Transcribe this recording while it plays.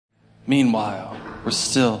Meanwhile, we're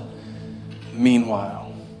still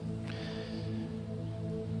meanwhile.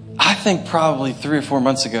 I think probably 3 or 4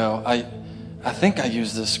 months ago, I think I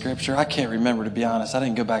used this scripture. I can't remember, to be honest. I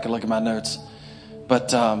didn't go back and look at my notes.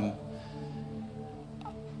 But I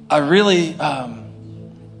really,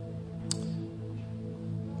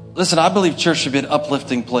 listen, I believe church should be an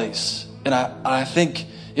uplifting place. And I think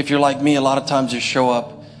if you're like me, a lot of times you show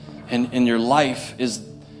up and your life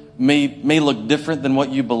may look different than what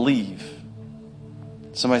you believe.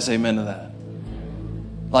 Somebody say amen to that.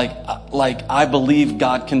 Like I believe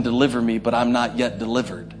God can deliver me, but I'm not yet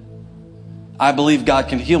delivered. I believe God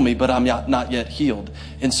can heal me, but I'm not yet healed.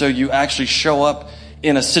 And so you actually show up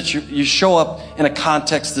in a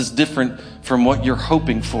context that's different from what you're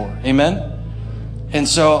hoping for. Amen? And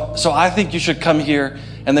so I think you should come here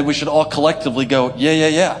and then we should all collectively go,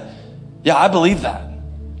 yeah, I believe that.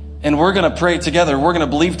 And we're going to pray together. We're going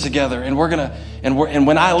to believe together. And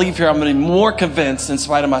when I leave here, I'm going to be more convinced in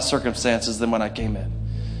spite of my circumstances than when I came in.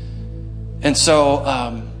 And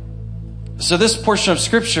so this portion of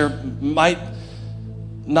scripture might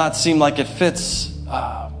not seem like it fits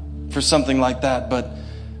for something like that, but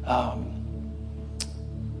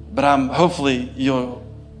I'm hopefully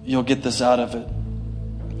you'll get this out of it.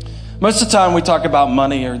 Most of the time we talk about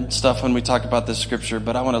money or stuff when we talk about this scripture,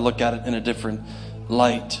 but I want to look at it in a different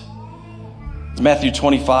light. Matthew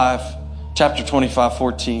 25, chapter 25,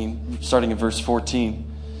 14, starting at verse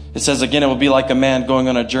 14. It says, again, it will be like a man going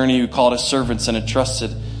on a journey who called his servants and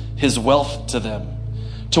entrusted his wealth to them.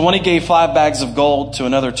 To one he gave 5 bags of gold, to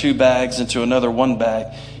another 2 bags, and to another 1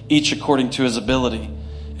 bag, each according to his ability.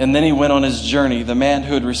 And then he went on his journey. The man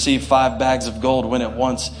who had received 5 bags of gold went at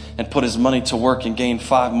once and put his money to work and gained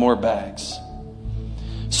 5 more bags.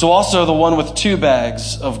 So also the one with 2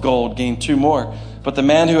 bags of gold gained 2 more. But the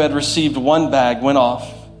man who had received 1 bag went off,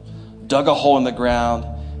 dug a hole in the ground,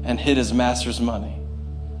 and hid his master's money.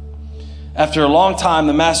 After a long time,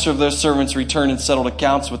 the master of those servants returned and settled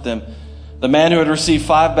accounts with them. The man who had received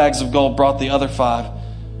 5 bags of gold brought the other 5.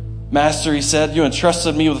 Master, he said, you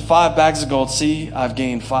entrusted me with 5 bags of gold. See, I've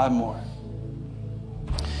gained 5 more.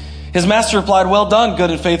 His master replied, well done,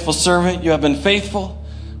 good and faithful servant. You have been faithful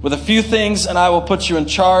with a few things, and I will put you in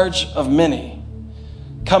charge of many.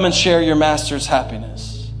 Come and share your master's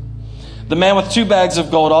happiness. The man with 2 bags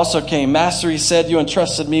of gold also came. Master, he said, you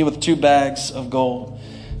entrusted me with 2 bags of gold.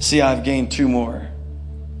 See, I've gained 2 more.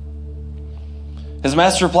 His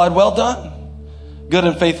master replied, well done, good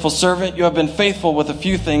and faithful servant. You have been faithful with a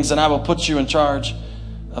few things, and I will put you in charge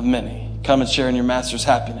of many. Come and share in your master's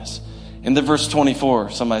happiness. In the verse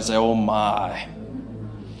 24, somebody say, oh my.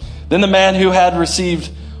 Then the man who had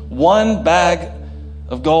received 1 bag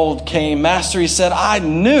of gold came. Master, he said, I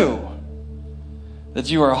knew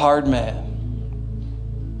that you are a hard man,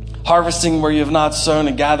 harvesting where you have not sown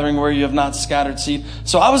and gathering where you have not scattered seed.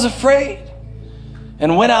 So I was afraid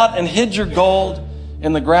and went out and hid your gold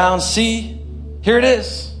in the ground. See, here it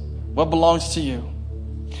is, what belongs to you.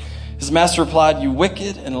 His master replied, you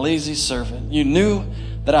wicked and lazy servant. You knew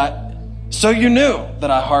that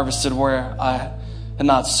I harvested where I had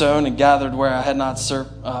not sown and gathered where I had not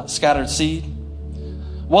scattered seed.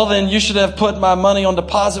 Well, then you should have put my money on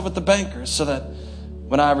deposit with the bankers so that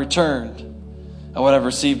when I returned, I would have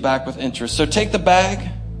received back with interest. So take the bag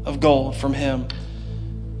of gold from him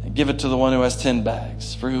and give it to the one who has 10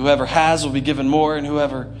 bags. For whoever has will be given more, and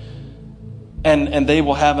and they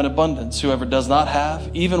will have an abundance. Whoever does not have,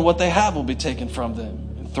 even what they have will be taken from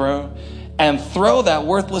them and throw that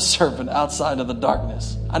worthless servant outside of the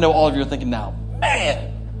darkness. I know all of you are thinking now,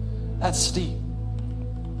 man, that's steep.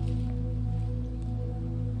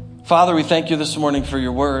 Father, we thank you this morning for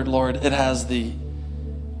your word, Lord. It has the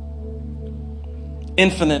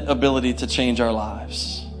infinite ability to change our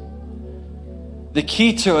lives. The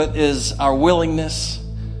key to it is our willingness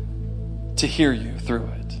to hear you through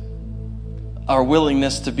it, our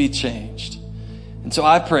willingness to be changed. And so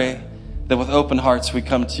I pray that with open hearts we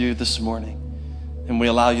come to you this morning and we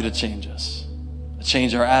allow you to change us,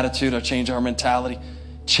 change our attitude, or change our mentality,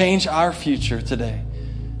 change our future today,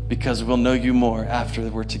 because we'll know you more after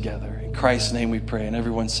we're together. In Christ's name we pray. And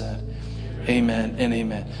everyone said, amen and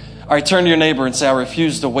amen. All right, turn to your neighbor and say, I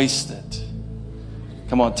refuse to waste it.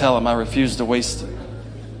 Come on, tell him, I refuse to waste it.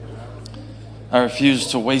 I refuse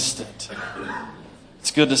to waste it.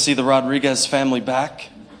 It's good to see the Rodriguez family back.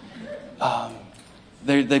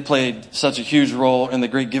 They played such a huge role in the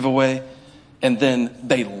great giveaway, and then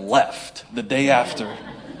they left the day after,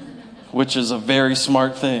 which is a very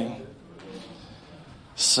smart thing.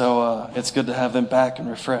 So it's good to have them back and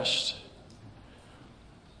refreshed.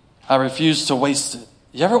 I refuse to waste it.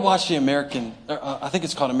 You ever watch the I think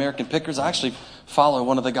it's called American Pickers. I actually follow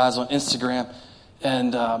one of the guys on Instagram.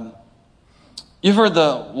 And you've heard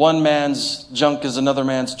the one man's junk is another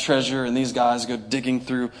man's treasure. And these guys go digging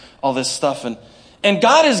through all this stuff. And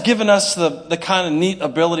God has given us the kind of neat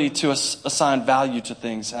ability to assign value to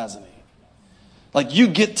things, hasn't he? Like you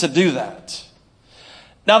get to do that.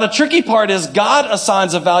 Now the tricky part is God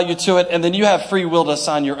assigns a value to it. And then you have free will to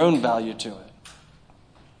assign your own value to it.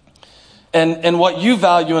 And what you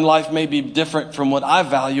value in life may be different from what I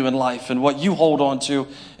value in life. And what you hold on to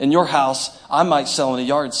in your house, I might sell in a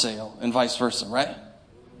yard sale and vice versa, right?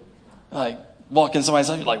 Like walk in somebody's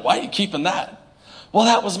house, you're like, why are you keeping that? Well,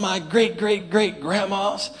 that was my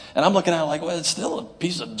great-great-great-grandma's. And I'm looking at it like, well, it's still a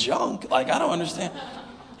piece of junk. Like, I don't understand.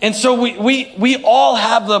 And so we all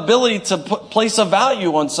have the ability to place a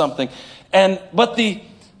value on something. But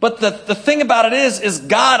the thing about it is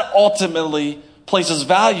God ultimately places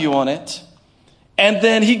value on it, and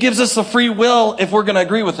then he gives us the free will if we're going to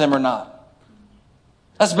agree with him or not.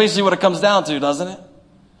 That's basically what it comes down to, doesn't it?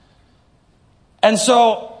 And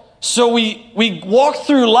so we walk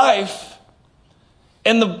through life,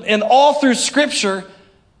 and all through Scripture,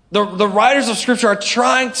 the writers of Scripture are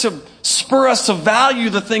trying to spur us to value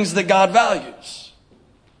the things that God values,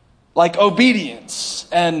 like obedience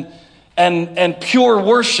and pure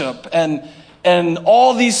worship and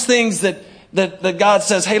all these things that God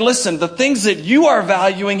says, hey, listen, the things that you are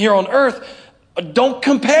valuing here on earth don't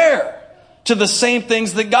compare to the same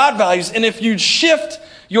things that God values. And if you shift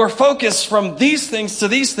your focus from these things to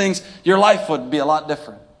these things, your life would be a lot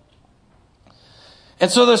different.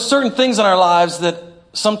 And so there's certain things in our lives that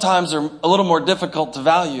sometimes are a little more difficult to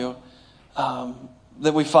value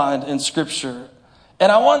that we find in Scripture.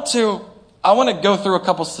 And I want to go through a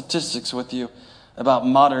couple statistics with you about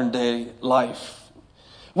modern day life.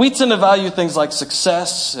 We tend to value things like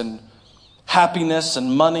success and happiness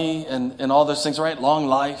and money and all those things, right? Long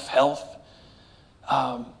life, health.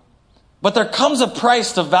 But there comes a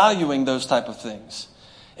price to valuing those type of things.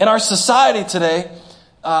 In our society today,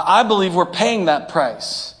 I believe we're paying that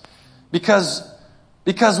price because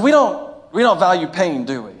we don't value pain,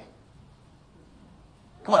 do we?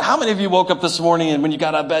 Come on, how many of you woke up this morning and when you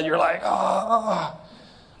got out of bed, you're like, oh,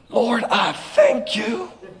 Lord, I thank you.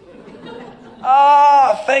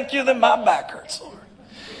 Thank you that my back hurts, Lord.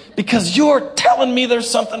 Because you're telling me there's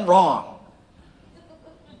something wrong.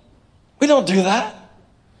 We don't do that.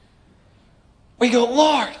 We go,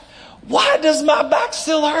 Lord, why does my back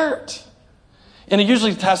still hurt? And he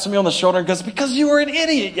usually taps me on the shoulder and goes, because you were an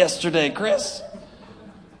idiot yesterday, Chris.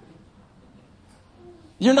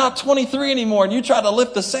 You're not 23 anymore and you try to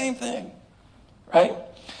lift the same thing, right?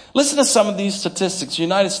 Listen to some of these statistics. The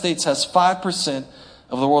United States has 5%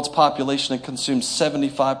 of the world's population and consumes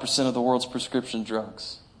 75% of the world's prescription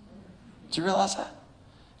drugs. Do you realize that?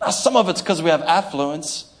 Now, some of it's because we have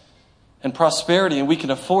affluence and prosperity and we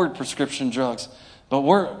can afford prescription drugs. But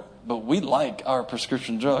we like our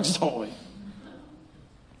prescription drugs, don't we?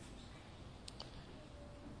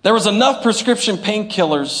 There was enough prescription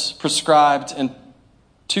painkillers prescribed in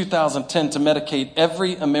 2010 to medicate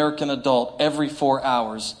every American adult every 4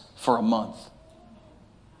 hours for a month.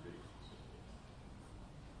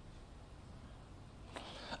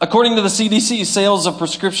 According to the CDC, sales of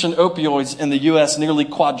prescription opioids in the U.S. nearly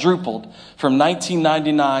quadrupled from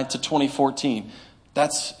 1999 to 2014.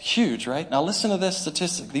 That's huge, right? Now listen to this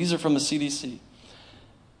statistic. These are from the CDC.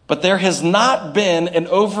 But there has not been an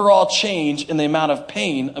overall change in the amount of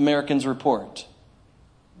pain Americans report.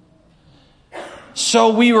 So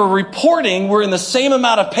we're in the same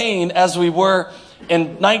amount of pain as we were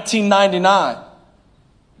in 1999.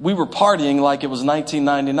 We were partying like it was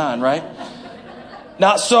 1999, right?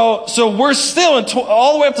 Now, so we're still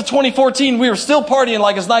all the way up to 2014. We were still partying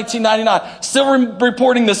like it's 1999, still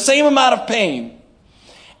reporting the same amount of pain,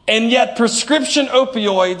 and yet prescription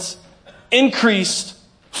opioids increased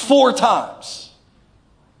 4 times.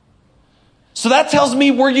 So that tells me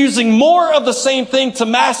we're using more of the same thing to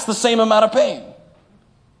mask the same amount of pain.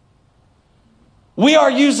 We are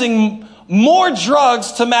using more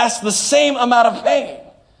drugs to mask the same amount of pain.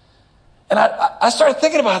 And I started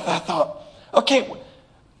thinking about that. I thought, okay,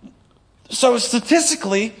 so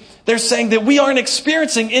statistically, they're saying that we aren't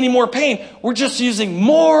experiencing any more pain. We're just using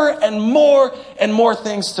more and more and more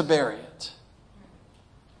things to bury it.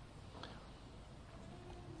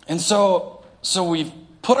 And so we've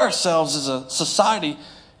put ourselves as a society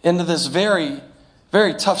into this very,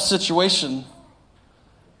 very tough situation.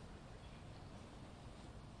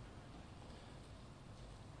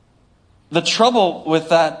 The trouble with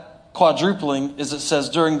that quadrupling is it says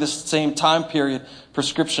during this same time period,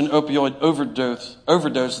 prescription opioid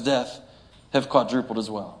overdose death have quadrupled as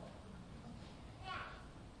well.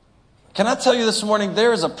 Can I tell you this morning,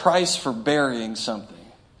 there is a price for burying something.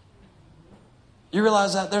 You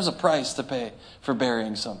realize that? There's a price to pay for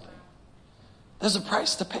burying something. There's a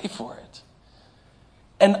price to pay for it.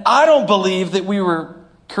 And I don't believe that we were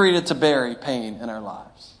created to bury pain in our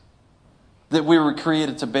lives. That we were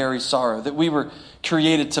created to bury sorrow. That we were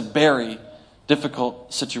created to bury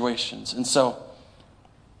difficult situations. And so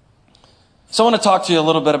I want to talk to you a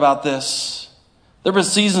little bit about this. There have been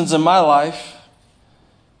seasons in my life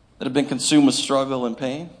that have been consumed with struggle and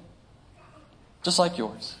pain, just like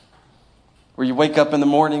yours. Where you wake up in the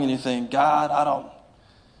morning and you think, God,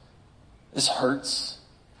 this hurts.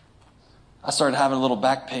 I started having a little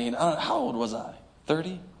back pain. How old was I?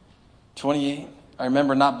 30? 28? I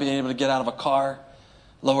remember not being able to get out of a car,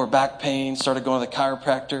 lower back pain, started going to the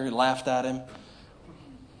chiropractor, laughed at him.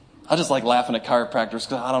 I just like laughing at chiropractors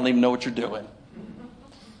because I don't even know what you're doing.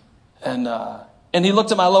 And he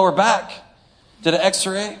looked at my lower back, did an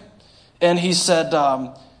x-ray, and he said,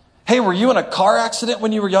 hey, were you in a car accident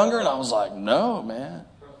when you were younger? And I was like, no, man.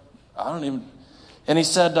 I don't even. And he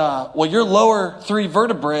said, well, your lower 3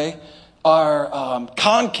 vertebrae are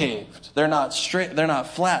concaved. They're not straight. They're not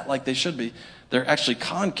flat like they should be. They're actually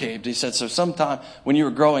concaved. He said, so sometime when you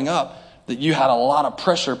were growing up, that you had a lot of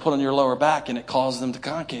pressure put on your lower back and it caused them to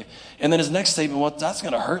concave. And then his next statement was, that's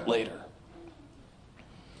going to hurt later.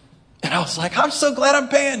 And I was like, I'm so glad I'm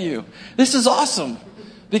paying you. This is awesome.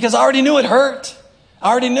 Because I already knew it hurt.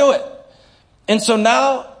 I already knew it. And so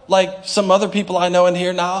now, like some other people I know in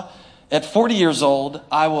here now, at 40 years old,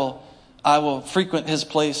 I will frequent his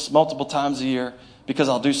place multiple times a year because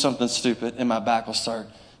I'll do something stupid and my back will start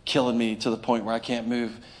killing me to the point where I can't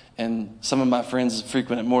move. And some of my friends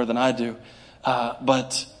frequent it more than I do.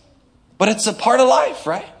 But it's a part of life,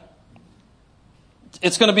 right?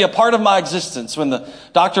 It's going to be a part of my existence. When the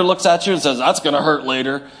doctor looks at you and says, that's going to hurt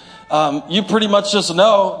later, you pretty much just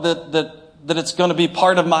know that it's going to be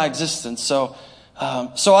part of my existence. So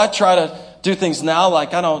I try to do things now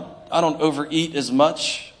like I don't overeat as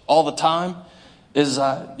much all the time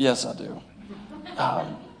yes, I do.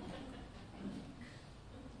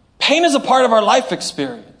 Pain is a part of our life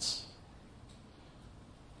experience.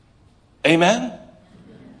 Amen?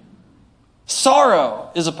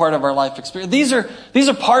 Sorrow is a part of our life experience. These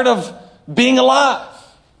are part of being alive.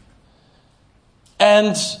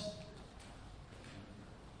 And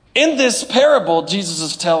in this parable Jesus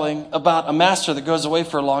is telling about a master that goes away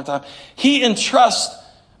for a long time, he entrusts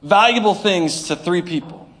valuable things to 3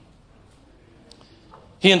 people.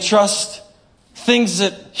 He entrusts things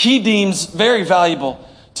that he deems very valuable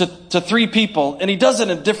to 3 people. And he does it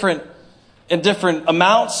in different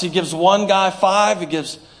amounts. He gives one guy 5. He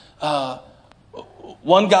gives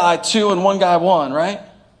one guy 2 and one guy 1, right?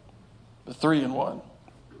 The 3 and 1.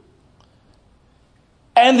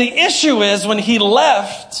 And the issue is when he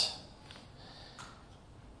left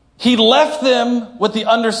them with the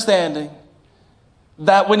understanding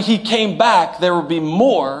that when he came back, there would be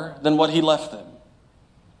more than what he left them.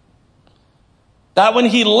 That when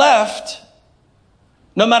he left,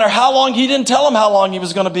 no matter how long, he didn't tell them how long he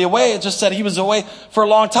was going to be away. It just said he was away for a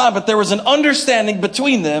long time. But there was an understanding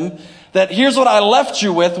between them that here's what I left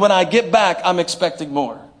you with. When I get back, I'm expecting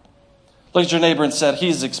more. Look at your neighbor and said,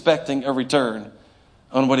 he's expecting a return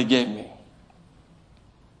on what he gave me.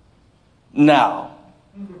 Now.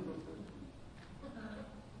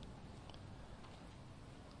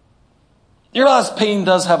 You realize pain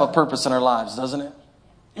does have a purpose in our lives, doesn't it?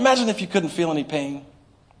 Imagine if you couldn't feel any pain.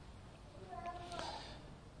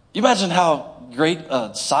 You imagine how great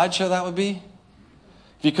a sideshow that would be?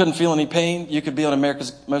 If you couldn't feel any pain, you could be on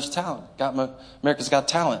America's Got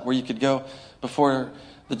Talent, where you could go before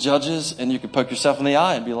the judges and you could poke yourself in the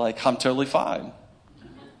eye and be like, I'm totally fine.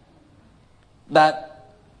 But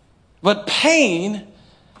pain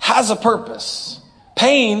has a purpose.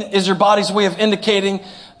 Pain is your body's way of indicating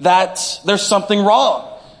that there's something wrong.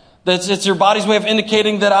 It's your body's way of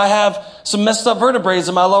indicating that I have some messed up vertebrae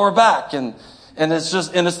in my lower back, and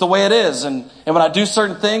it's the way it is. And when I do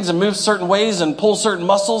certain things and move certain ways and pull certain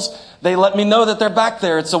muscles, they let me know that they're back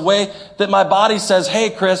there. It's a way that my body says,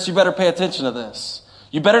 hey, Chris, you better pay attention to this.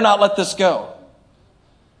 You better not let this go.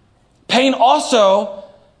 Pain also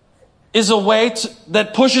is a way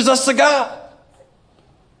that pushes us to God.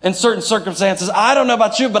 In certain circumstances, I don't know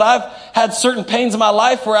about you, but I've had certain pains in my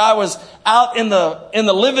life where I was out in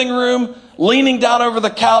the living room, leaning down over the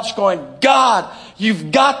couch going, God,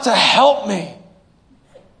 you've got to help me.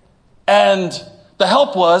 And the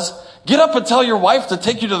help was, get up and tell your wife to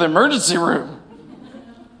take you to the emergency room.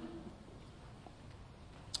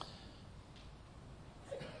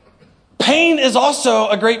 pain is also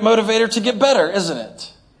a great motivator to get better, isn't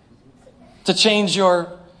it? To change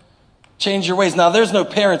your ways. Now, there's no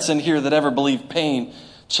parents in here that ever believe pain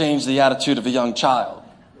changed the attitude of a young child,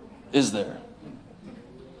 is there?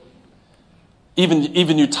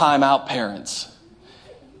 Even you time out parents.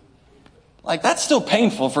 Like, that's still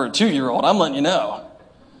painful for a 2-year-old. I'm letting you know.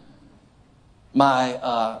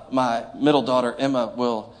 My middle daughter, Emma,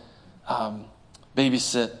 will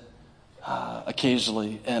babysit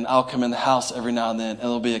occasionally, and I'll come in the house every now and then, and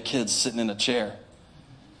there'll be a kid sitting in a chair.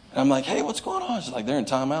 And I'm like, hey, what's going on? She's like, they're in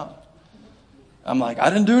timeout. I'm like, I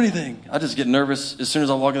didn't do anything. I just get nervous as soon as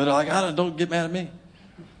I walk in the door. Like, don't get mad at me.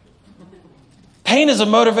 Pain is a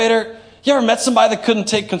motivator. You ever met somebody that couldn't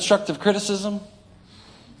take constructive criticism?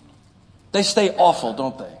 They stay awful,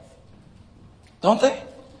 don't they? Don't they?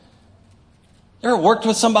 You ever worked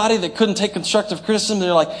with somebody that couldn't take constructive criticism?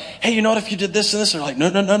 They're like, hey, you know what, if you did this and this? They're like, no,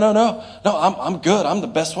 I'm good. I'm the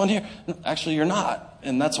best one here. Actually, you're not.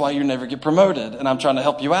 And that's why you never get promoted. And I'm trying to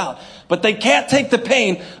help you out. But they can't take the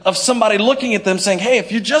pain of somebody looking at them saying, hey,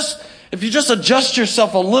 if you just adjust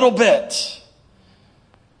yourself a little bit,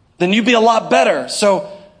 then you'd be a lot better. So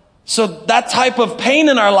that type of pain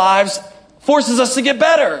in our lives forces us to get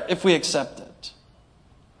better if we accept it.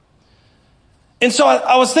 And so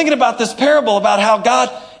I was thinking about this parable about how God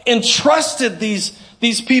entrusted these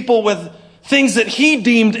people with things that he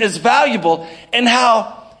deemed as valuable, and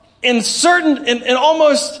how in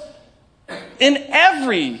almost in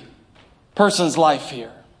every person's life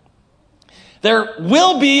here, there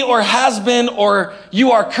will be or has been or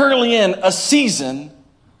you are currently in a season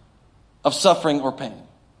of suffering or pain.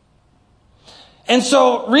 And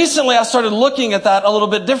so recently I started looking at that a little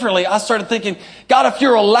bit differently. I started thinking, God, if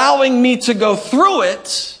you're allowing me to go through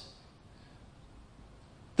it,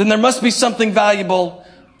 then there must be something valuable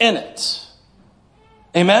in it.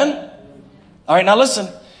 Amen? All right, now listen.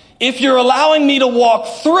 If you're allowing me to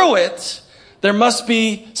walk through it, there must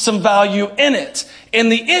be some value in it.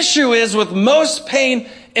 And the issue is, with most pain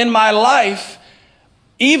in my life,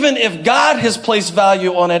 even if God has placed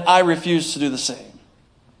value on it, I refuse to do the same.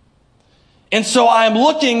 And so I am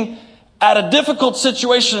looking at a difficult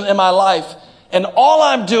situation in my life, and all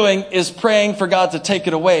I'm doing is praying for God to take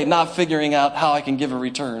it away, not figuring out how I can give a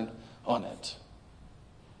return on it.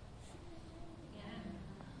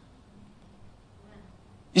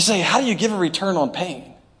 You say, how do you give a return on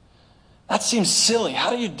pain? That seems silly. How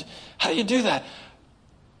do you do that?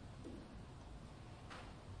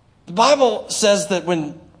 The Bible says that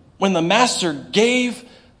when the master gave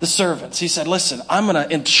the servants, he said, listen, I'm going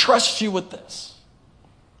to entrust you with this.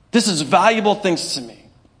 This is valuable things to me.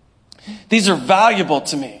 These are valuable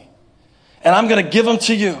to me. And I'm going to give them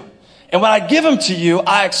to you. And when I give them to you,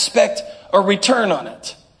 I expect a return on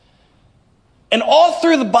it. And all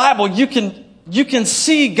through the Bible, you can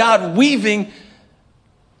see God weaving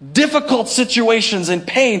difficult situations and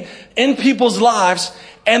pain in people's lives,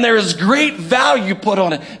 and there is great value put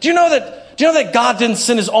on it. Do you know that God didn't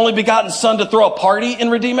send his only begotten son to throw a party and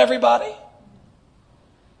redeem everybody?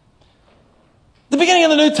 The beginning of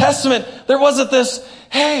the New Testament, there wasn't this,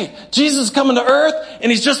 hey, Jesus is coming to earth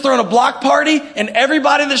and he's just throwing a block party and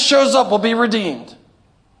everybody that shows up will be redeemed.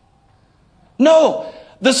 No,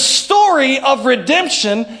 the story of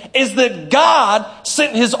redemption is that God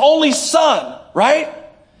sent his only son, right?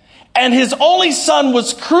 And his only son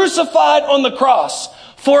was crucified on the cross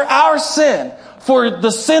for our sin, for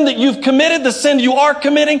the sin that you've committed, the sin you are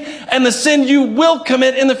committing, and the sin you will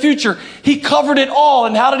commit in the future. He covered it all.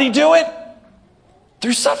 And how did he do it?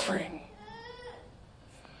 Through suffering.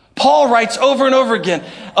 Paul writes over and over again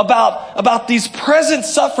about these present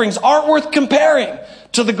sufferings aren't worth comparing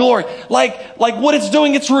to the glory. Like what it's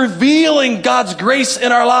doing, it's revealing God's grace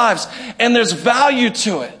in our lives. And there's value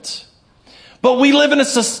to it. But we live in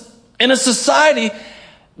a society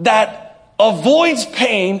that avoids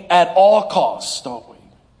pain at all costs, don't we?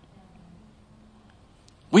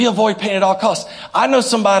 We avoid pain at all costs. I know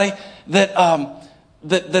somebody that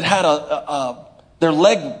had their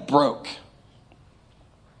leg broke,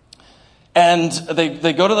 and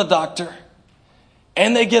they go to the doctor,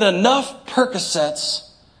 and they get enough Percocets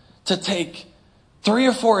to take 3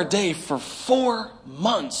 or 4 a day for 4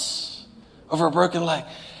 months over a broken leg.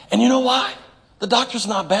 And you know why? The doctor's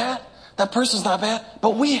not bad. That person's not bad.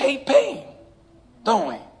 But we hate pain, don't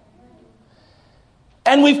we?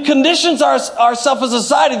 And we've conditioned ourselves as a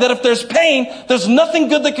society that if there's pain, there's nothing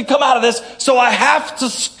good that can come out of this. So I have to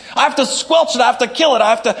squelch it. I have to kill it. I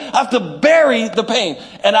have to bury the pain.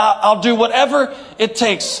 And I'll do whatever it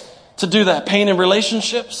takes to do that. Pain in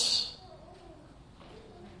relationships.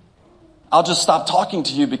 I'll just stop talking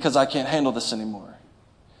to you because I can't handle this anymore.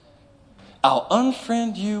 I'll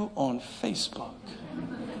unfriend you on Facebook.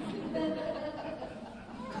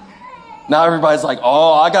 Now everybody's like,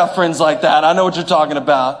 oh, I got friends like that. I know what you're talking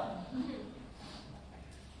about.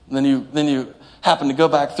 And then you happen to go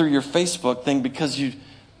back through your Facebook thing because you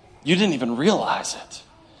didn't even realize it.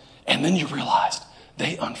 And then you realized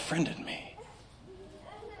they unfriended me.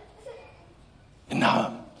 And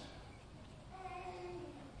now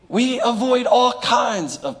we avoid all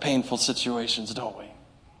kinds of painful situations, don't we?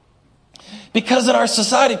 Because in our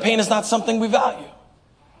society, pain is not something we value.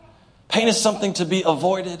 Pain is something to be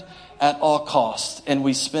avoided at all costs. And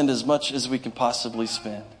we spend as much as we can possibly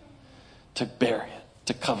spend to bury it,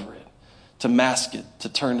 to cover it, to mask it, to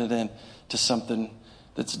turn it into something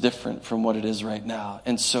that's different from what it is right now.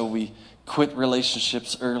 And so we quit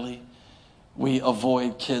relationships early. We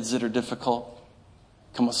avoid kids that are difficult.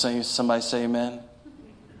 Come on, somebody say amen.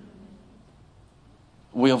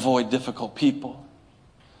 We avoid difficult people.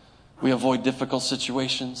 We avoid difficult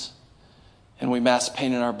situations. And we mask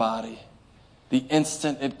pain in our body the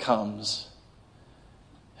instant it comes.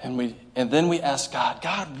 And then we ask God,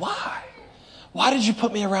 God, why? Why did you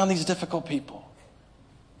put me around these difficult people?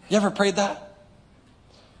 You ever prayed that?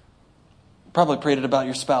 Probably prayed it about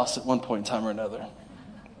your spouse at one point in time or another.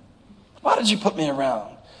 Why did you put me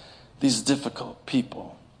around these difficult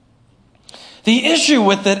people? The issue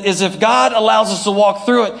with it is if God allows us to walk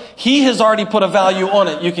through it, He has already put a value on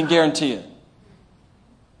it. You can guarantee it.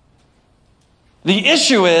 The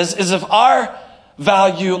issue is if our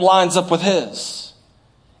value lines up with His.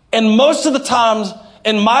 And most of the times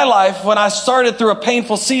in my life, when I started through a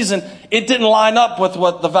painful season, it didn't line up with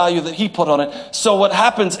what the value that He put on it. So what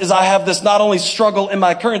happens is I have this not only struggle in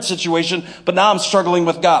my current situation, but now I'm struggling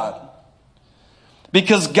with God.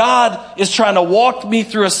 Because God is trying to walk me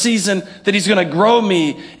through a season that He's going to grow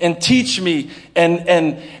me and teach me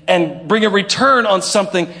and bring a return on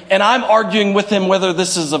something. And I'm arguing with Him whether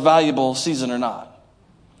this is a valuable season or not.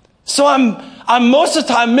 So I'm most of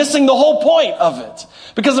the time missing the whole point of it.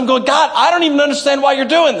 Because I'm going, God, I don't even understand why you're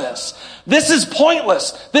doing this. This is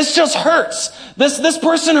pointless. This just hurts. This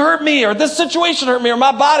person hurt me, or this situation hurt me, or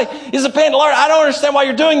my body is a pain. Lord, I don't understand why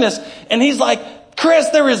you're doing this. And He's like, Chris,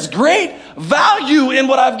 there is great value in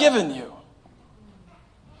what I've given you.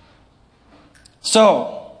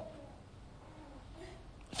 So,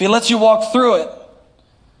 if He lets you walk through it,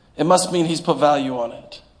 it must mean He's put value on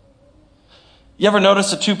it. You ever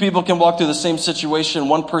notice that two people can walk through the same situation,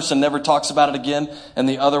 one person never talks about it again, and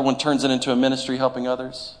the other one turns it into a ministry helping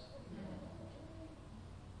others?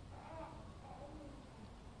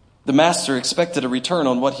 The master expected a return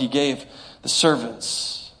on what he gave the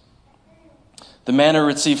servants. The man who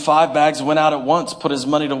received 5 bags went out at once, put his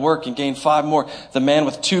money to work, and gained 5 more. The man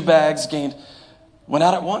with 2 bags went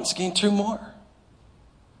out at once, gained 2 more.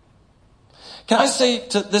 Can I say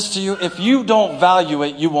this to you? If you don't value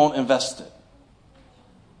it, you won't invest it.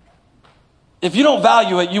 If you don't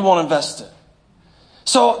value it, you won't invest it.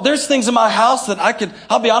 So there's things in my house that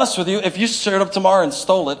I'll be honest with you, if you showed up tomorrow and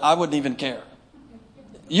stole it, I wouldn't even care.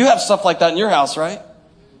 You have stuff like that in your house, right?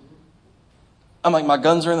 I'm like, my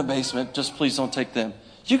guns are in the basement. Just please don't take them.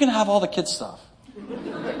 You can have all the kids' stuff.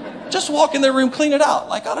 Just walk in their room, clean it out.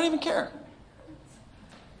 Like, I don't even care.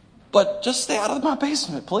 But just stay out of my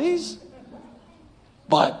basement, please.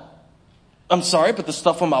 But I'm sorry, but the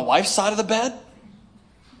stuff on my wife's side of the bed,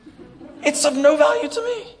 it's of no value to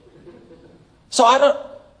me. So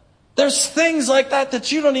there's things like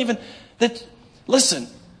that you don't even, listen,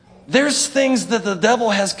 there's things that the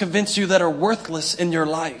devil has convinced you that are worthless in your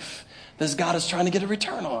life that God is trying to get a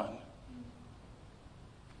return on.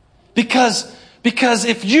 Because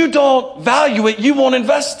if you don't value it, you won't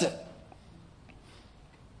invest it.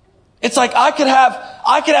 It's like I could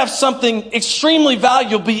have something extremely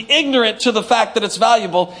valuable, be ignorant to the fact that it's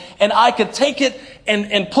valuable, and I could take it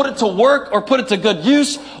and put it to work or put it to good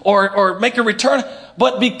use or make a return.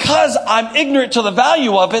 But because I'm ignorant to the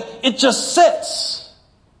value of it, it just sits.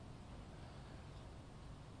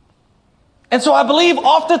 And so I believe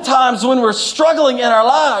oftentimes when we're struggling in our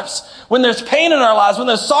lives, when there's pain in our lives, when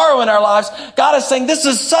there's sorrow in our lives, God is saying this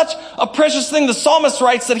is such a precious thing. The psalmist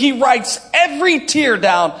writes that he writes every tear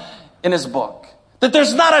down in his book. That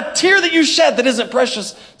there's not a tear that you shed that isn't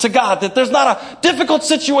precious to God. That there's not a difficult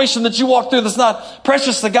situation that you walk through that's not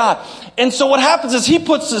precious to God. And so what happens is he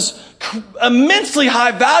puts this immensely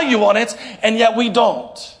high value on it, and yet we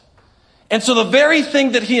don't. And so the very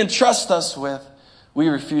thing that he entrusts us with, we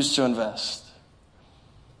refuse to invest.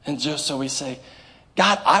 And just so we say,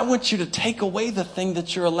 God, I want you to take away the thing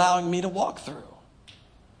that you're allowing me to walk through.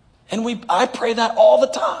 And I pray that all the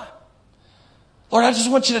time. Lord, I just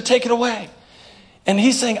want you to take it away. And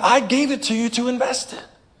he's saying, I gave it to you to invest in.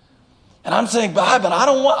 And I'm saying, but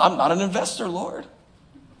I'm not an investor, Lord.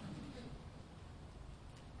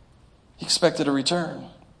 He expected a return.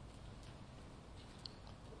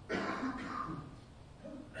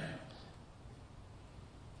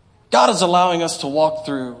 God is allowing us to walk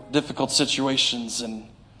through difficult situations, and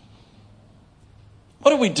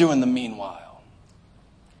what do we do in the meanwhile?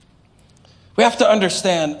 We have to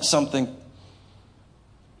understand something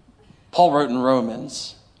Paul wrote in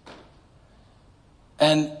Romans,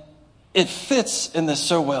 and it fits in this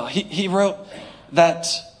so well. He wrote that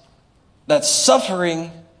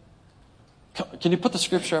suffering, can you put the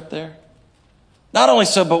scripture up there? Not only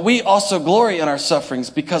so, but we also glory in our sufferings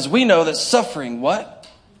because we know that suffering, what?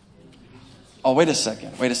 Oh, wait a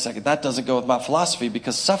second. That doesn't go with my philosophy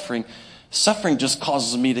because suffering just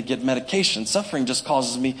causes me to get medication. Suffering just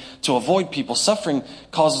causes me to avoid people. Suffering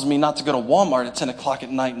causes me not to go to Walmart at 10 o'clock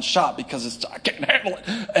at night and shop because I can't handle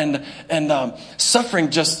it. And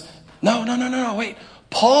suffering just, no, wait.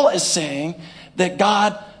 Paul is saying that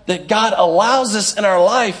God allows this in our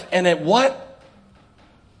life, and it what?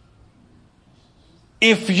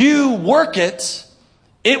 If you work it,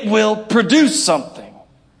 it will produce something.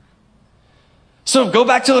 So go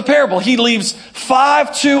back to the parable. He leaves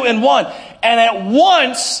 5, 2, and 1. And at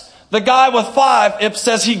once, the guy with 5, it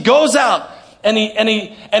says he goes out and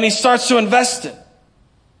he starts to invest it.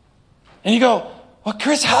 And you go, well,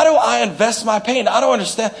 Chris, how do I invest my pain? I don't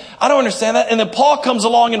understand that. And then Paul comes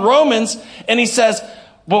along in Romans and he says,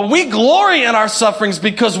 well, we glory in our sufferings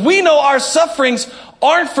because we know our sufferings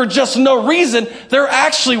aren't for just no reason. They're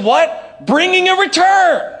actually what? Bringing a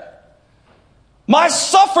return. My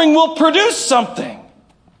suffering will produce something.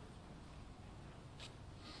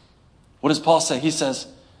 What does Paul say? He says,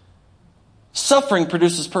 suffering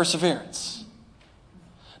produces perseverance.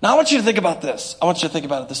 Now I want you to think about this. I want you to think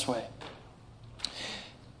about it this way.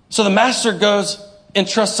 So the master goes and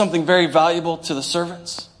trusts something very valuable to the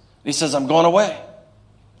servants. He says, I'm going away.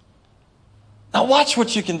 Now watch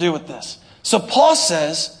what you can do with this. So Paul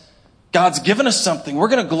says, God's given us something. We're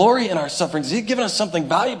going to glory in our sufferings. He's given us something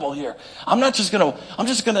valuable here. I'm just going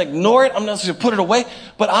to ignore it. I'm not just going to put it away,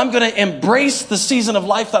 but I'm going to embrace the season of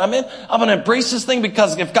life that I'm in. I'm going to embrace this thing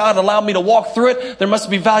because if God allowed me to walk through it, there must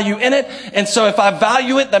be value in it. And so if I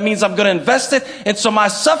value it, that means I'm going to invest it. And so my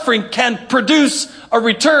suffering can produce a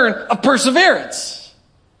return of perseverance.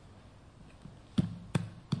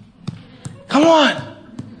 Come on.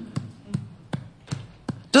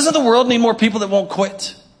 Doesn't the world need more people that won't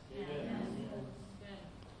quit?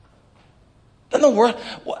 In the world,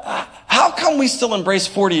 how come we still embrace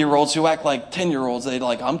 40-year-olds who act like 10-year-olds? They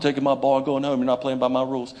like, I'm taking my ball and going home. You're not playing by my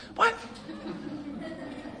rules. What?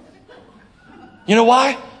 You know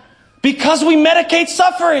why? Because we medicate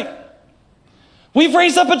suffering. We've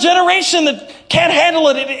raised up a generation that can't handle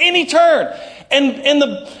it at any turn.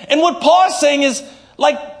 And what Paul is saying is,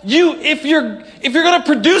 like, if you're going to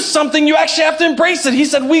produce something, you actually have to embrace it. He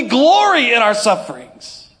said, we glory in our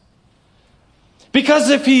sufferings. Because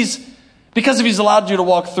if he's allowed you to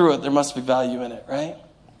walk through it, there must be value in it, right?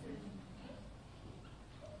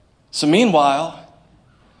 So meanwhile,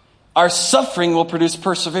 our suffering will produce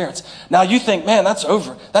perseverance. Now you think, man, that's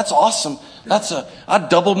over. That's awesome. I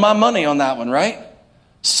doubled my money on that one, right?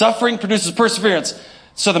 Suffering produces perseverance.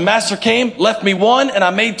 So the master came, left me 1, and I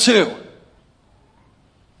made 2.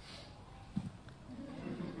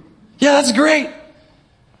 Yeah, that's great.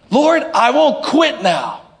 Lord, I won't quit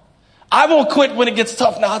now. I won't quit when it gets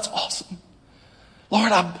tough. Now it's awesome.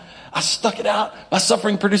 Lord, I stuck it out. My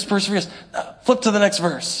suffering produced perseverance. Flip to the next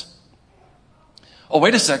verse. Oh,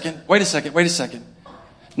 wait a second.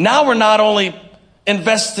 Now we're not only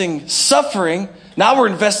investing suffering, now we're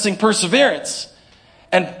investing perseverance.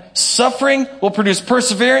 And suffering will produce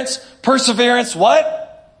perseverance. Perseverance,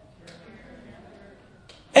 what?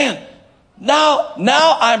 And now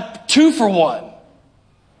I'm 2 for 1.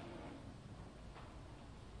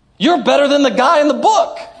 You're better than the guy in the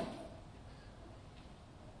book.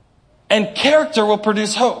 And character will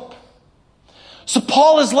produce hope. So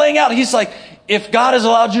Paul is laying out, he's like, if God has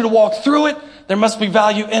allowed you to walk through it, there must be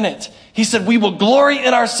value in it. He said, we will glory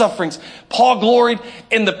in our sufferings. Paul gloried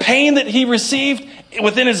in the pain that he received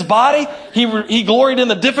within his body. He gloried in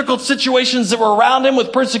the difficult situations that were around him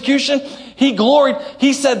with persecution. He gloried.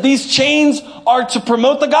 He said, these chains are to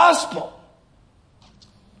promote the gospel.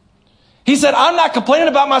 He said, I'm not complaining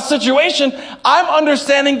about my situation. I'm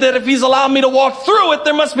understanding that if he's allowed me to walk through it,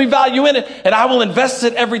 there must be value in it, and I will invest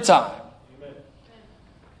it every time. Amen.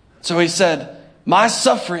 So he said, my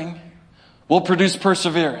suffering will produce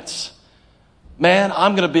perseverance. Man,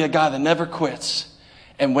 I'm going to be a guy that never quits.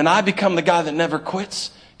 And when I become the guy that never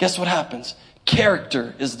quits, guess what happens?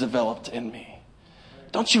 Character is developed in me.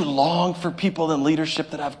 Don't you long for people in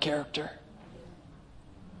leadership that have character?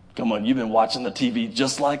 Come on, you've been watching the TV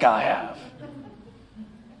just like I have.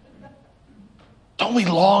 Don't we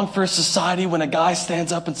long for a society when a guy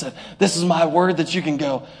stands up and says, this is my word, that you can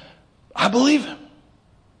go, I believe him.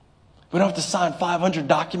 We don't have to sign 500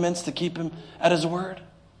 documents to keep him at his word.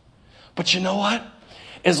 But you know what?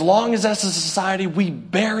 As long as as a society we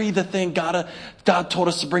bury the thing God told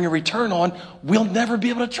us to bring a return on, we'll never be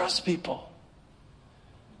able to trust people.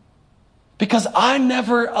 Because I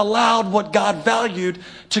never allowed what God valued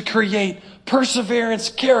to create perseverance,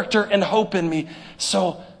 character, and hope in me.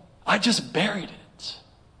 So I just buried it.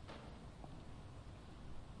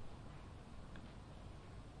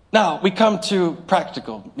 Now, we come to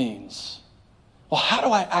practical means. Well, how do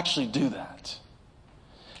I actually do that?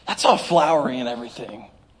 That's all flowery and everything.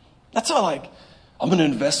 That's all like, I'm going to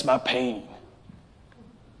invest my pain.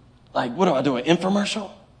 Like, what do? An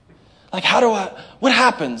infomercial? Like, what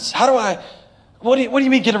happens? What do you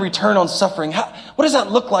mean get a return on suffering? What does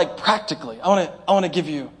that look like practically? I want to give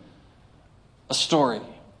you a story.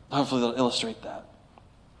 Hopefully that'll illustrate that.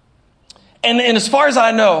 And as far as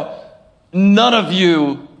I know, none of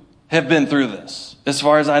you have been through this, as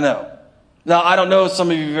far as I know. Now, I don't know some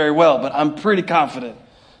of you very well, but I'm pretty confident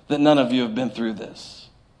that none of you have been through this.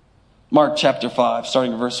 Mark chapter 5,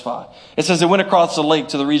 starting in verse 5. It says, they went across the lake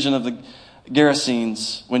to the region of the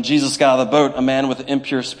Gerasenes. When Jesus got out of the boat, a man with an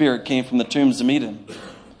impure spirit came from the tombs to meet him.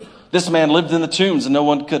 This man lived in the tombs, and no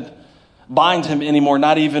one could bind him anymore,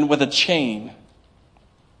 not even with a chain.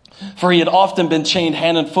 For he had often been chained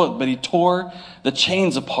hand and foot, but he tore the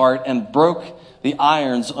chains apart and broke the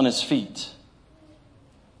irons on his feet.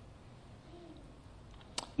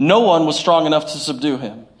 No one was strong enough to subdue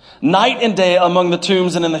him. Night and day among the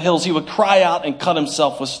tombs and in the hills, he would cry out and cut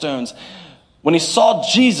himself with stones. When he saw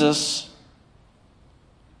Jesus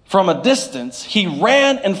from a distance, he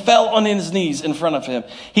ran and fell on his knees in front of him.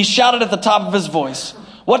 He shouted at the top of his voice,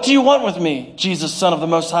 what do you want with me, Jesus, Son of the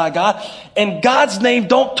Most High God? In God's name,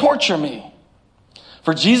 don't torture me.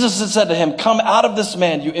 For Jesus had said to him, come out of this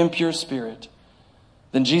man, you impure spirit.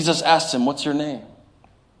 Then Jesus asked him, what's your name?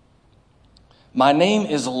 My name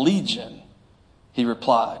is Legion, he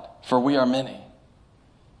replied, for we are many.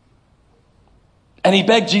 And he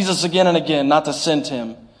begged Jesus again and again not to send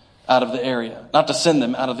them out of the area.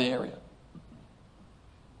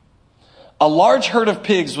 A large herd of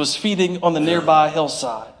pigs was feeding on the nearby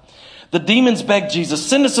hillside. The demons begged Jesus,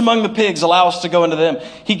 send us among the pigs, allow us to go into them.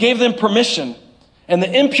 He gave them permission, and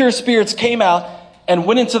the impure spirits came out and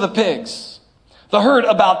went into the pigs. The herd,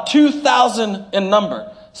 about 2,000 in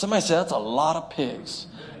number. Somebody said, that's a lot of pigs.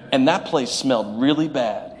 And that place smelled really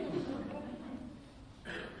bad.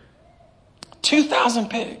 2,000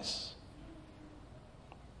 pigs.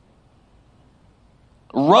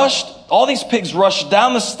 All these pigs rushed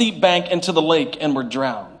down the steep bank into the lake and were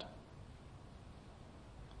drowned.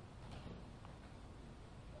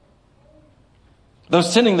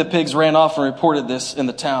 Those tending the pigs ran off and reported this in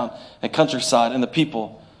the town and countryside, and the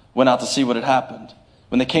people went out to see what had happened.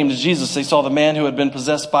 When they came to Jesus, they saw the man who had been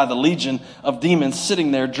possessed by the legion of demons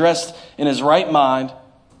sitting there, dressed in his right mind.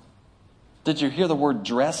 Did you hear the word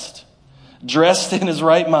dressed? Dressed in his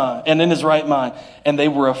right mind, and they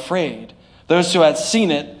were afraid. Those who had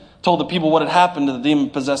seen it told the people what had happened to the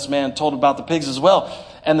demon-possessed man, told about the pigs as well.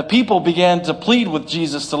 And the people began to plead with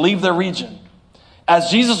Jesus to leave their region.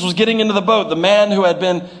 As Jesus was getting into the boat, the man who had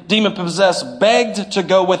been demon-possessed begged to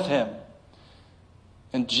go with him.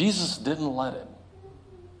 And Jesus didn't let him.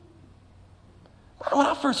 When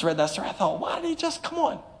I first read that story, I thought, why didn't he just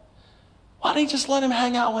let him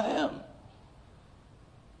hang out with him?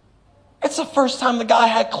 It's the first time the guy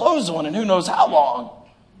had clothes on in who knows how long.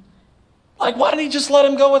 Like, why didn't he just let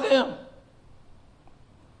him go with him?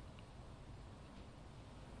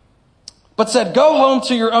 But said, go home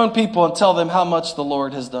to your own people and tell them how much the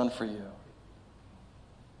Lord has done for you.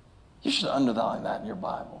 You should underline that in your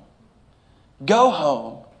Bible. Go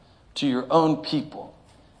home to your own people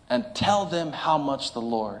and tell them how much the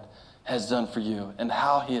Lord has done for you and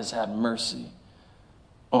how he has had mercy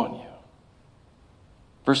on you.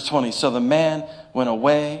 Verse 20, so the man went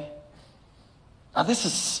away. Now this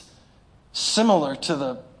is similar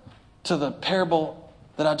to the parable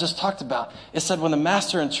that I just talked about. It said when the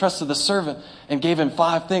master entrusted the servant and gave him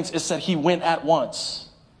 5 things, it said he went at once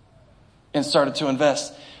and started to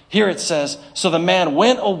invest. Here it says, so the man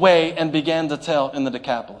went away and began to tell in the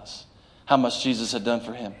Decapolis how much Jesus had done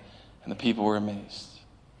for him. And the people were amazed.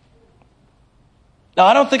 Now,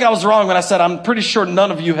 I don't think I was wrong when I said I'm pretty sure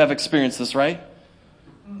none of you have experienced this, right?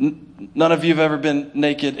 None of you have ever been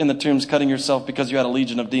naked in the tombs cutting yourself because you had a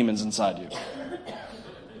legion of demons inside you.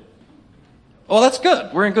 Well, that's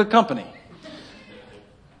good. We're in good company.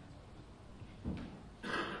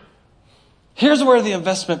 Here's where the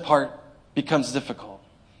investment part becomes difficult.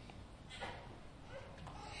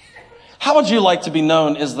 How would you like to be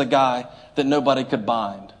known as the guy that nobody could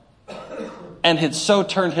bind and had so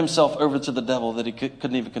turned himself over to the devil that he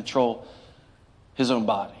couldn't even control his own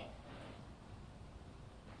body?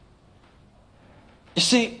 You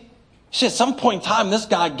see, at some point in time, this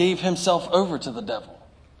guy gave himself over to the devil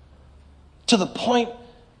to the point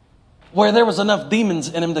where there was enough demons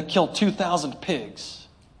in him to kill 2,000 pigs.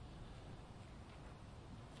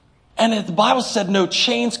 And the Bible said no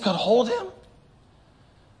chains could hold him.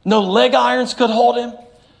 No leg irons could hold him.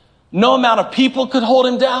 No amount of people could hold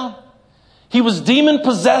him down. He was demon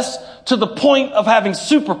possessed to the point of having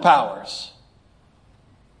superpowers.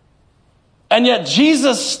 And yet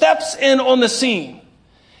Jesus steps in on the scene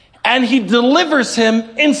and he delivers him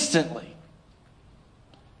instantly.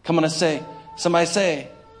 Come on, somebody say,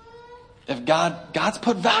 if God's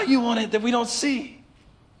put value on it that we don't see.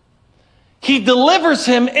 He delivers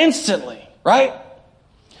him instantly, right?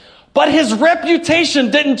 But his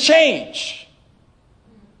reputation didn't change.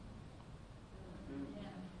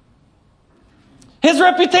 His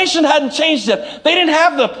reputation hadn't changed yet. They didn't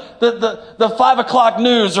have the 5 o'clock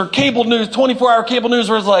news or cable news, 24-hour cable news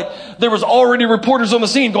where it's like there was already reporters on the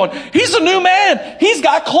scene going, he's a new man. He's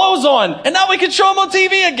got clothes on. And now we can show him on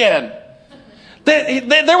TV again.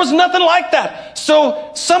 There was nothing like that.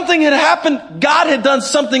 So something had happened. God had done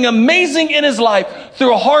something amazing in his life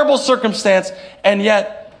through a horrible circumstance. And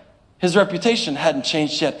yet his reputation hadn't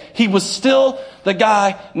changed yet. He was still the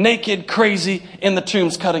guy naked, crazy in the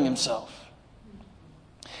tombs cutting himself.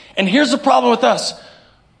 And here's the problem with us.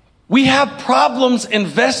 We have problems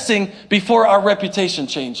investing before our reputation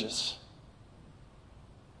changes.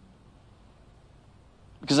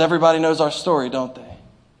 Because everybody knows our story, don't they?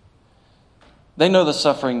 They know the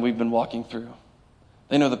suffering we've been walking through.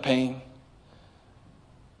 They know the pain.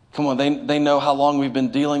 Come on, they know how long we've been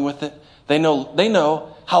dealing with it. They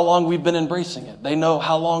know how long we've been embracing it. They know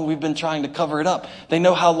how long we've been trying to cover it up. They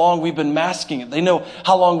know how long we've been masking it. They know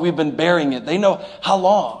how long we've been burying it. They know how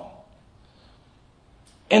long.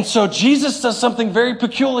 And so Jesus does something very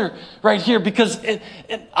peculiar right here because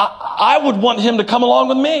I would want him to come along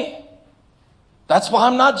with me. That's why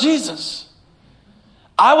I'm not Jesus.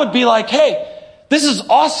 I would be like, hey, this is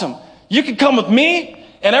awesome. You can come with me,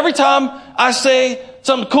 and every time I say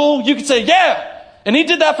something cool, you can say, yeah. And he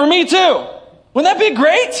did that for me too. Wouldn't that be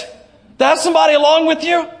great? To have somebody along with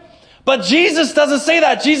you? But Jesus doesn't say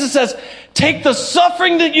that. Jesus says, take the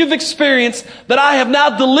suffering that you've experienced, that I have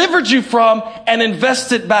now delivered you from, and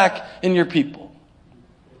invest it back in your people.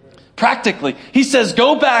 Practically, he says,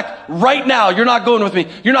 go back right now. You're not going with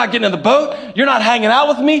me. You're not getting in the boat. You're not hanging out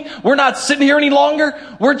with me. We're not sitting here any longer.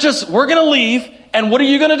 We're going to leave. And what are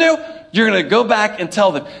you going to do? You're going to go back and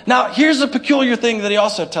tell them. Now, here's a peculiar thing that he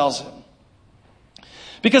also tells him.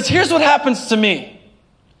 Because here's what happens to me.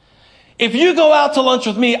 If you go out to lunch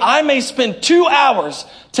with me, I may spend 2 hours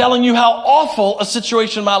telling you how awful a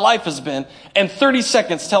situation my life has been and 30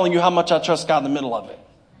 seconds telling you how much I trust God in the middle of it.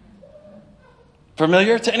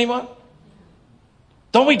 Familiar to anyone?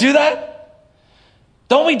 Don't we do that?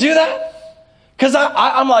 Don't we do that? Because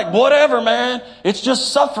I'm like, whatever, man. It's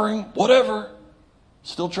just suffering. Whatever.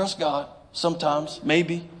 Still trust God. Sometimes.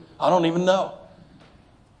 Maybe. I don't even know.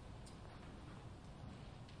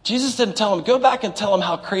 Jesus didn't tell him, go back and tell them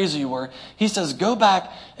how crazy you were. He says, go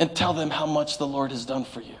back and tell them how much the Lord has done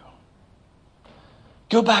for you.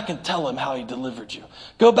 Go back and tell him how he delivered you.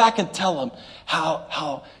 Go back and tell him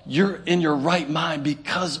how you're in your right mind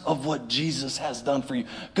because of what Jesus has done for you.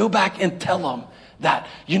 Go back and tell him that,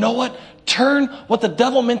 you know what? Turn what the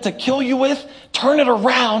devil meant to kill you with, turn it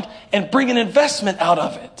around and bring an investment out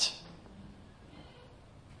of it.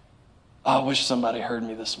 I wish somebody heard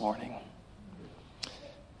me this morning.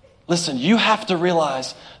 Listen, you have to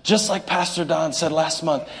realize, just like Pastor Don said last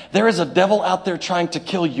month, there is a devil out there trying to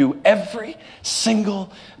kill you every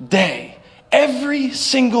single day. Every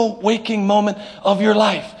single waking moment of your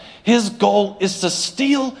life. His goal is to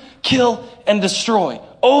steal, kill, and destroy.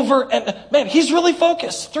 Over and... Man, he's really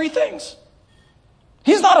focused. 3 things.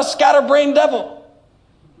 He's not a scatterbrained devil.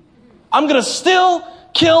 I'm going to steal,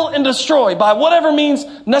 kill, and destroy by whatever means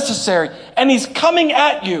necessary. And he's coming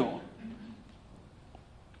at you.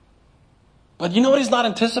 But you know what he's not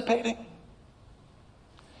anticipating?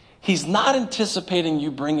 He's not anticipating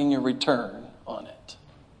you bringing your return on it.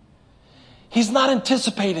 He's not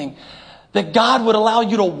anticipating that God would allow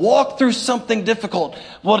you to walk through something difficult.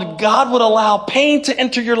 God would allow pain to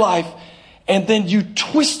enter your life, and then you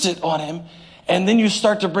twist it on him, and then you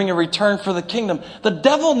start to bring a return for the kingdom. The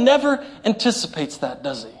devil never anticipates that,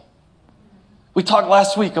 does he? We talked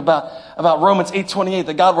last week about Romans 8:28,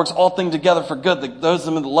 that God works all things together for good, that those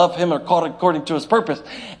of them that love him are called according to his purpose.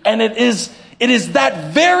 And it is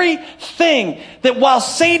that very thing that while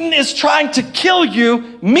Satan is trying to kill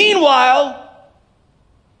you, meanwhile,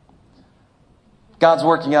 God's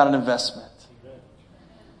working out an investment.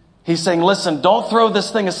 He's saying, listen, don't throw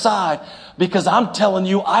this thing aside, because I'm telling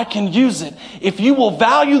you, I can use it. If you will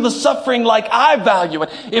value the suffering like I value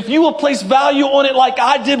it, if you will place value on it like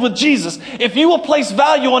I did with Jesus, if you will place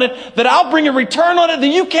value on it, that I'll bring a return on it that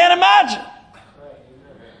you can't imagine.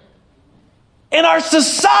 And our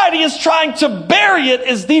society is trying to bury it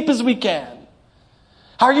as deep as we can.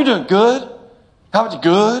 How are you doing? Good? How about you?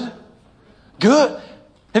 Good? Good.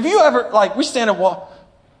 Have you ever, we stand at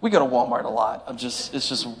we go to Walmart a lot. It's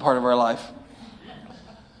just part of our life.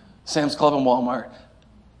 Sam's Club and Walmart.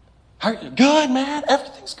 How are you? Good, man.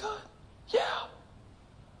 Everything's good. Yeah.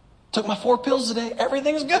 Took my 4 pills today.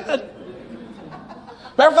 Everything's good.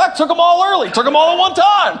 Matter of fact, took them all early. Took them all at one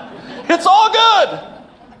time. It's all good.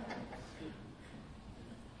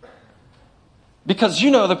 Because you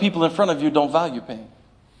know the people in front of you don't value pain.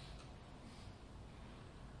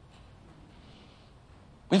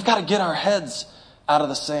 We've got to get our heads out of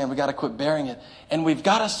the sand. We've got to quit burying it. And we've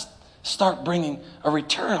got to start bringing a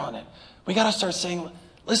return on it. We got to start saying,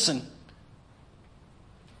 listen,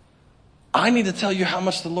 I need to tell you how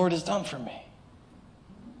much the Lord has done for me.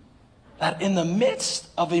 That in the midst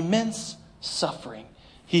of immense suffering,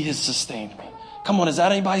 he has sustained me. Come on, is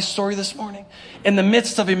that anybody's story this morning? In the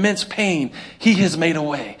midst of immense pain, he has made a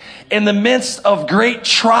way. In the midst of great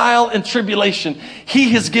trial and tribulation,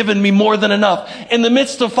 he has given me more than enough. In the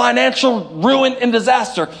midst of financial ruin and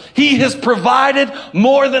disaster, he has provided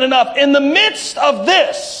more than enough. In the midst of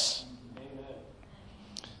this,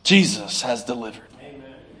 Jesus has delivered.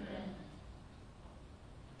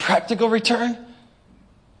 Practical return?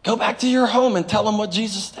 Go back to your home and tell them what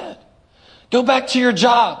Jesus did. Go back to your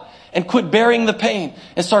job and quit burying the pain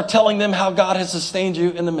and start telling them how God has sustained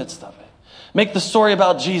you in the midst of it. Make the story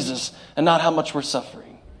about Jesus and not how much we're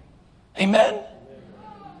suffering. Amen?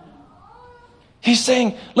 He's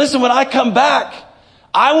saying, listen, when I come back,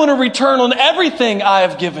 I want to return on everything I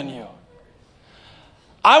have given you.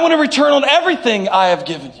 I want to return on everything I have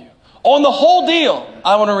given you. On the whole deal,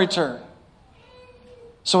 I want to return.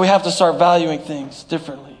 So we have to start valuing things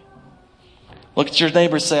differently. Look at your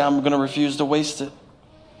neighbor, say, I'm going to refuse to waste it.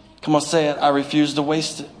 Come on, say it. I refuse to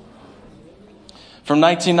waste it. From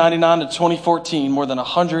 1999 to 2014, more than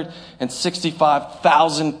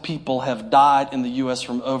 165,000 people have died in the U.S.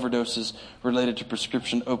 from overdoses related to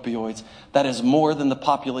prescription opioids. That is more than the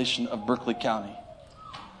population of Berkeley County.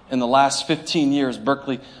 In the last 15 years,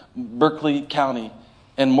 Berkeley County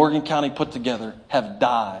and Morgan County put together have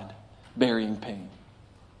died burying pain.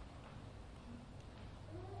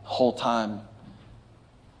 The whole time,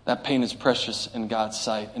 that pain is precious in God's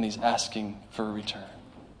sight, and he's asking for a return.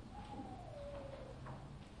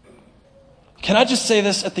 Can I just say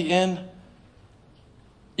this at the end?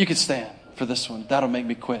 You could stand for this one. That'll make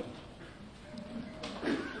me quit.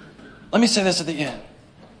 Let me say this at the end.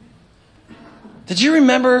 Did you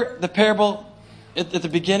remember the parable at the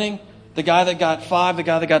beginning? The guy that got 5, the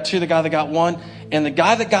guy that got 2, the guy that got 1. And the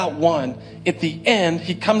guy that got 1, at the end,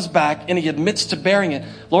 he comes back and he admits to burying it.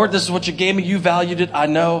 Lord, this is what you gave me. You valued it. I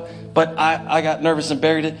know. But I got nervous and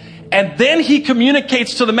buried it. And then he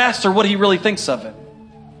communicates to the master what he really thinks of it.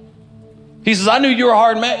 He says, I knew you were a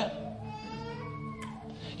hard man.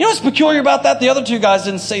 You know what's peculiar about that? The other 2 guys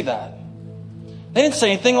didn't say that. They didn't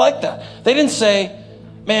say anything like that. They didn't say,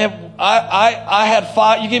 man, I had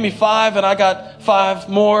 5. You gave me 5 and I got 5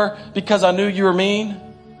 more because I knew you were mean.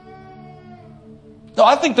 No,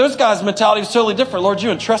 I think those guys' mentality was totally different. Lord, you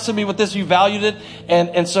entrusted me with this. You valued it.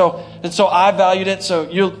 And so I valued it. So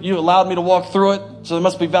you allowed me to walk through it. So there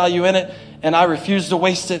must be value in it. And I refuse to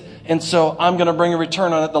waste it. And so I'm going to bring a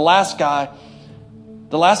return on it. The last guy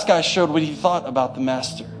showed what he thought about the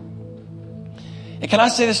master. And can I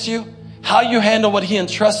say this to you? How you handle what he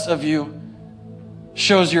entrusts of you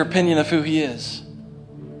shows your opinion of who he is.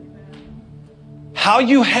 How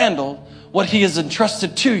you handle what he has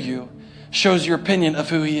entrusted to you shows your opinion of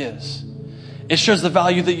who he is. It shows the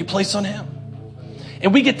value that you place on him.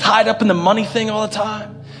 And we get tied up in the money thing all the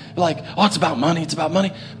time. Like, oh, it's about money. It's about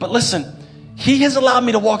money. But listen, he has allowed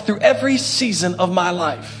me to walk through every season of my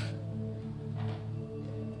life.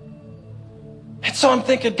 And so I'm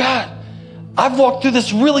thinking, God, I've walked through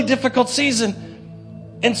this really difficult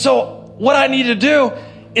season. And so what I need to do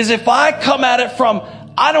is if I come at it from,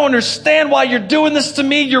 I don't understand why you're doing this to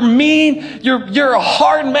me. You're mean. You're a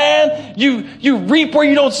hard man. You reap where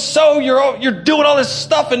you don't sow. You're doing all this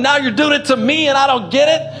stuff, and now you're doing it to me, and I don't get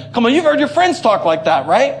it. Come on, you've heard your friends talk like that,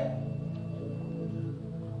 right?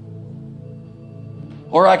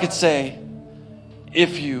 Or I could say,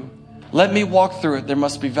 if you let me walk through it, there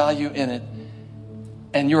must be value in it.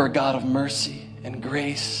 And you're a God of mercy and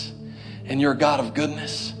grace, and you're a God of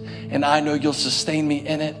goodness. And I know you'll sustain me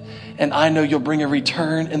in it. And I know you'll bring a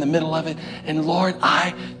return in the middle of it. And Lord,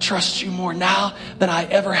 I trust you more now than I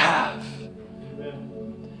ever have.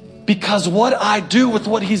 Because what I do with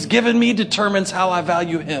what he's given me determines how I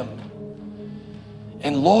value him.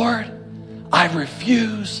 And Lord, I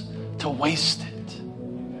refuse to waste it.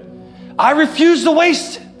 I refuse to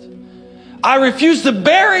waste it. I refuse to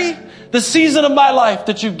bury the season of my life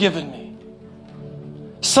that you've given me.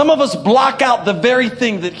 Some of us block out the very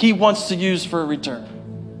thing that he wants to use for a return.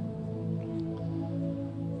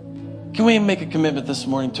 Can we make a commitment this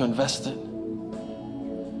morning to invest it?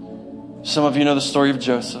 Some of you know the story of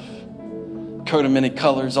Joseph. Coat of many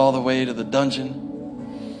colors all the way to the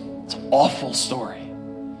dungeon. It's an awful story.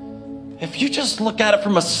 If you just look at it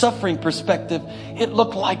from a suffering perspective, it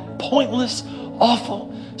looked like pointless,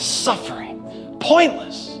 awful suffering.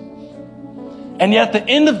 Pointless. And yet at the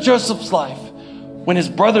end of Joseph's life, when his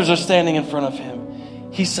brothers are standing in front of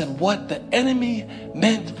him, he said, what the enemy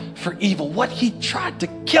meant for evil, what he tried to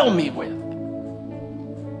kill me with,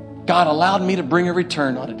 God allowed me to bring a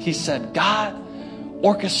return on it. He said, God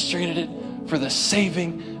orchestrated it for the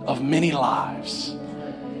saving of many lives.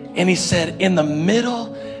 And he said, in the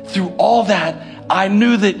middle, through all that, I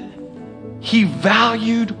knew that he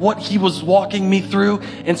valued what he was walking me through.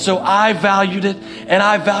 And so I valued it, and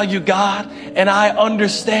I value God, and I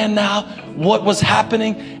understand now what was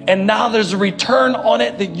happening. And now there's a return on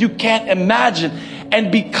it that you can't imagine.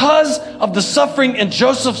 And because of the suffering in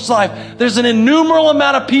Joseph's life, there's an innumerable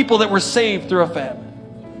amount of people that were saved through a famine.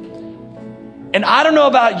 And I don't know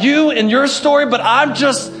about you and your story, but I'm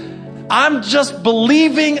just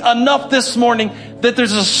believing enough this morning that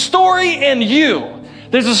there's a story in you.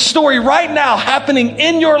 There's a story right now happening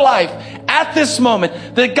in your life at this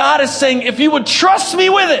moment that God is saying, if you would trust me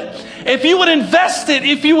with it, if you would invest it,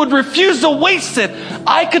 if you would refuse to waste it,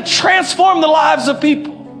 I could transform the lives of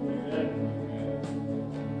people.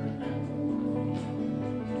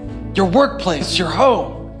 Your workplace, your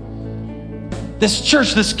home, this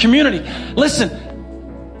church, this community.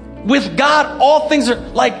 Listen, with God, all things are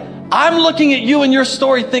like, I'm looking at you and your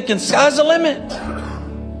story thinking, sky's the limit.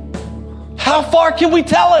 How far can we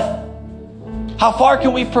tell it? How far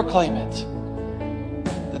can we proclaim it?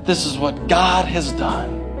 That this is what God has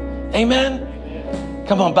done. Amen?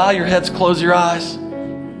 Come on, bow your heads, close your eyes.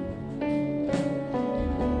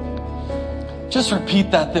 Just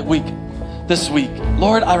repeat that this week.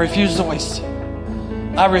 Lord, I refuse to waste it.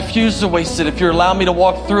 I refuse to waste it. If you allow me to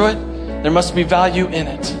walk through it, there must be value in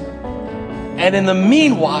it. And in the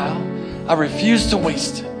meanwhile, I refuse to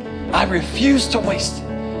waste it. I refuse to waste it.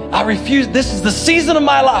 I refuse. This is the season of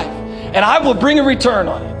my life, and I will bring a return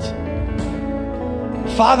on it.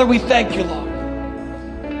 Father, we thank you, Lord.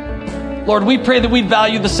 Lord, we pray that we'd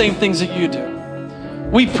value the same things that you do.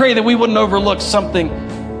 We pray that we wouldn't overlook something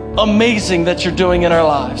amazing that you're doing in our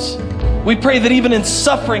lives. We pray that even in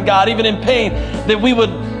suffering, God, even in pain, that we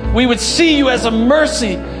would see you as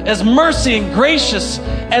mercy and gracious,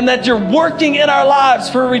 and that you're working in our lives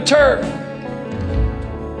for a return.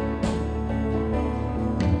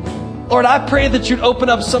 Lord, I pray that you'd open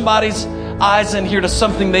up somebody's eyes in here to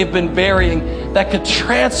something they've been burying that could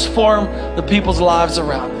transform the people's lives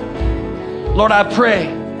around them. Lord, I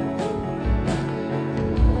pray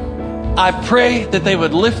that they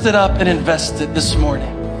would lift it up and invest it this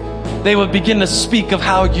morning. They would begin to speak of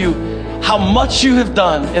how much you have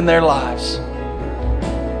done in their lives.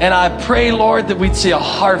 And I pray, Lord, that we'd see a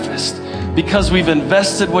harvest because we've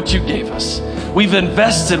invested what you gave us. We've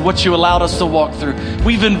invested what you allowed us to walk through.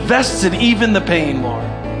 We've invested even the pain, Lord.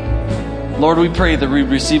 Lord, we pray that we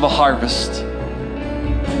receive a harvest.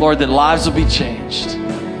 Lord, that lives will be changed.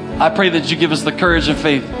 I pray that you give us the courage and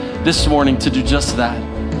faith this morning to do just that.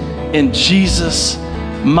 In Jesus'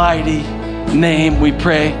 mighty name we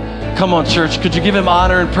pray. Come on, church. Could you give him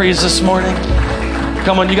honor and praise this morning?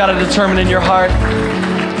 Come on, you got to determine in your heart.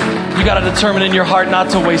 You got to determine in your heart not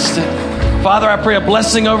to waste it. Father, I pray a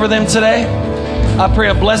blessing over them today. I pray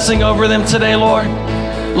a blessing over them today, Lord.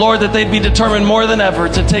 Lord, that they'd be determined more than ever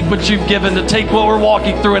to take what you've given, to take what we're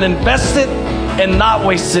walking through and invest it and not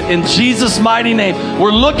waste it. In Jesus' mighty name.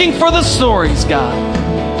 We're looking for the stories, God.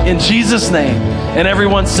 In Jesus' name. And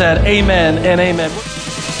everyone said amen and amen.